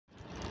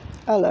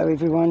Hello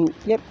everyone,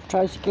 yep,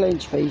 Tracey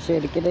Killeen's fees here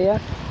to get here.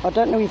 I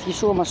don't know if you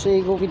saw my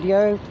seagull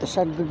video, the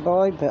sad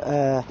goodbye, but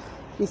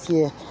if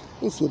you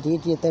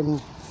did, then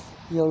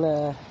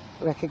you'll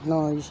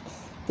recognise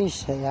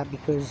this here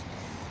because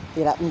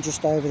it happened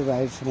just over the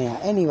road from here.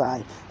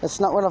 Anyway, that's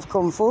not what I've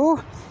come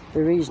for.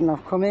 The reason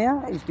I've come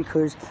here is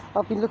because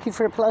I've been looking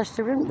for a place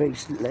to rent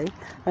recently,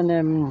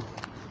 and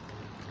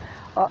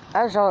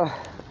as I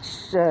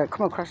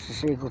come across the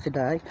seagull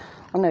today,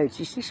 I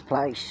noticed this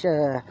place,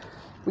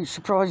 which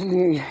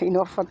surprisingly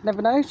enough I'd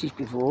never noticed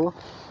before.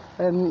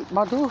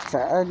 My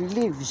daughter only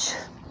lives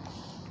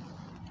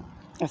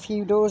a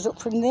few doors up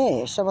from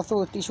there, so I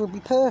thought this would be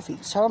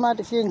perfect. So I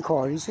made a few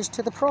inquiries as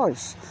to the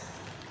price.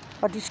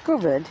 I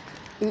discovered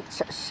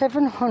it's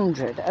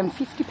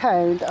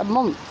 £750 a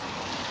month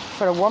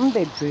for a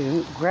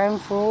one-bedroom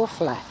ground floor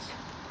flat.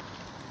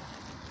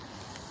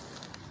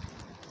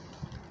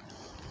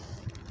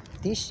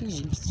 This is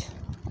it.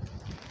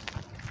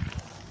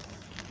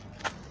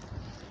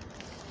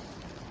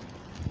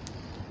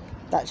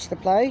 That's the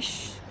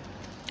place,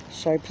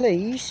 so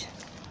please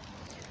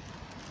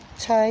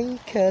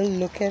take a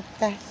look at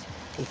that.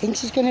 He thinks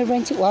he's going to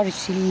rent it. What a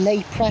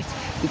silly prat.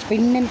 It's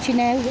been empty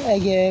now a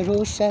year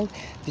or so.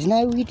 There's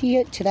no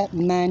idiot to that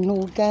man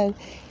will go.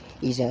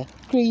 He's a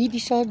greedy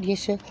sod,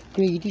 yes a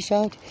greedy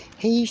sod.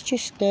 He's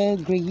just a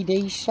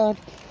greedy sod.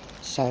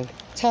 So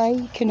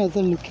take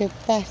another look at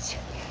that.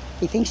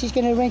 He thinks he's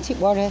going to rent it.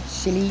 What a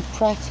silly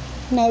prat.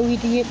 No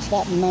idiot to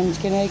that man's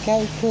going to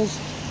go, because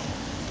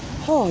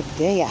oh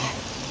dear,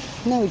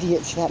 no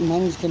idiot to that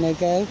man's gonna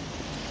go.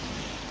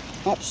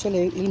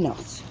 Absolutely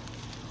not.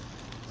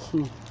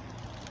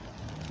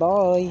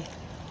 Bye.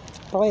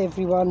 Bye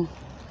everyone.